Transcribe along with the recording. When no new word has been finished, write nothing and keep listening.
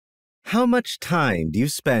How much time do you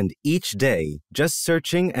spend each day just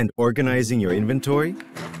searching and organizing your inventory?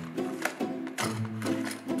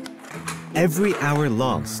 Every hour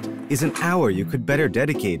lost is an hour you could better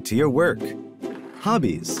dedicate to your work,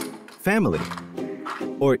 hobbies, family,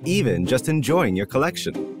 or even just enjoying your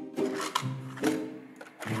collection.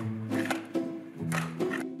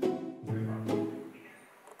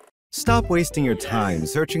 Stop wasting your time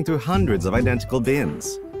searching through hundreds of identical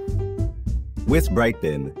bins. With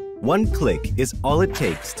Brightbin, one click is all it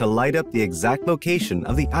takes to light up the exact location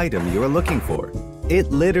of the item you are looking for.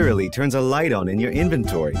 It literally turns a light on in your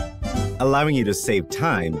inventory, allowing you to save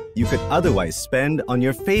time you could otherwise spend on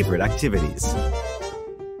your favorite activities.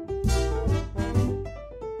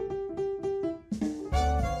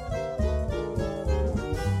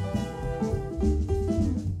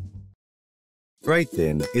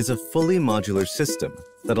 Brightbin is a fully modular system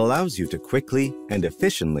that allows you to quickly and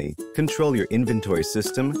efficiently control your inventory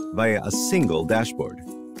system via a single dashboard.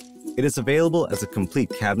 It is available as a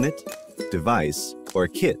complete cabinet, device, or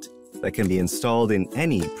kit that can be installed in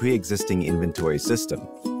any pre-existing inventory system.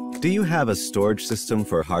 Do you have a storage system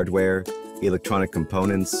for hardware, electronic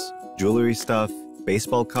components, jewelry stuff,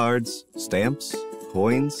 baseball cards, stamps,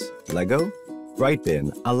 coins, Lego?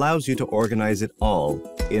 Brightbin allows you to organize it all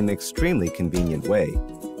in an extremely convenient way,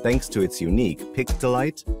 thanks to its unique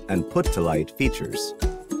Pick-to-Light and Put-to-Light features.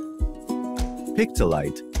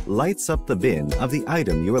 Pick-to-Light lights up the bin of the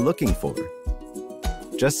item you are looking for.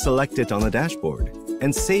 Just select it on the dashboard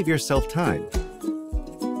and save yourself time.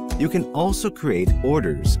 You can also create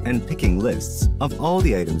orders and picking lists of all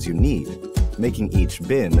the items you need, making each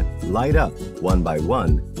bin light up one by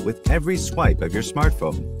one with every swipe of your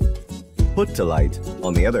smartphone. Put-to-Light,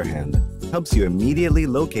 on the other hand, helps you immediately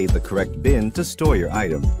locate the correct bin to store your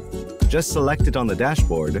item. Just select it on the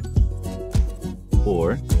dashboard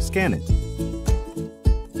or scan it.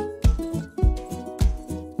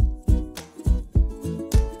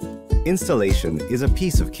 Installation is a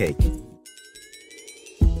piece of cake.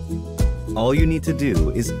 All you need to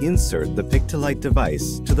do is insert the Pick-to-Light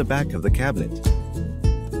device to the back of the cabinet.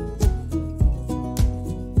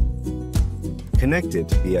 Connect it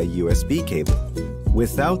via USB cable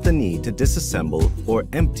without the need to disassemble or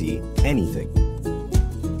empty anything.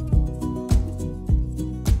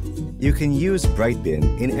 You can use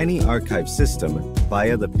Brightbin in any archive system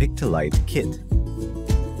via the Pick-to-Light kit.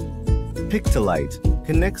 Pick-to-Light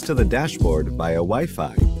connects to the dashboard via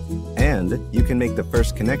Wi-Fi, and you can make the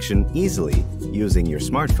first connection easily using your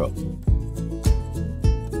smartphone.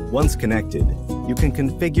 Once connected, you can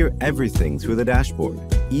configure everything through the dashboard,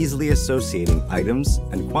 easily associating items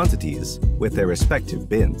and quantities with their respective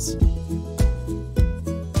bins.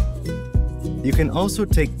 You can also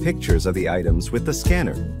take pictures of the items with the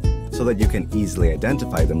scanner, so that you can easily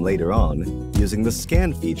identify them later on using the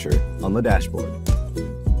scan feature on the dashboard.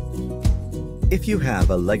 If you have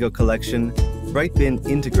a Lego collection, Brightbin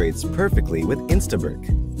integrates perfectly with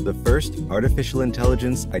Instabrick, the first artificial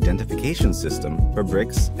intelligence identification system for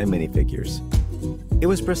bricks and minifigures. It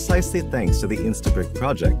was precisely thanks to the Instabrick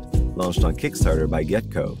project, launched on Kickstarter by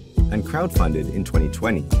Getco and crowdfunded in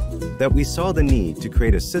 2020, that we saw the need to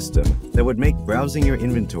create a system that would make browsing your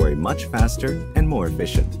inventory much faster and more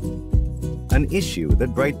efficient. An issue that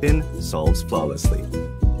Brightbin solves flawlessly.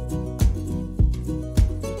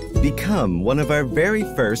 Become one of our very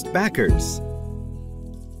first backers!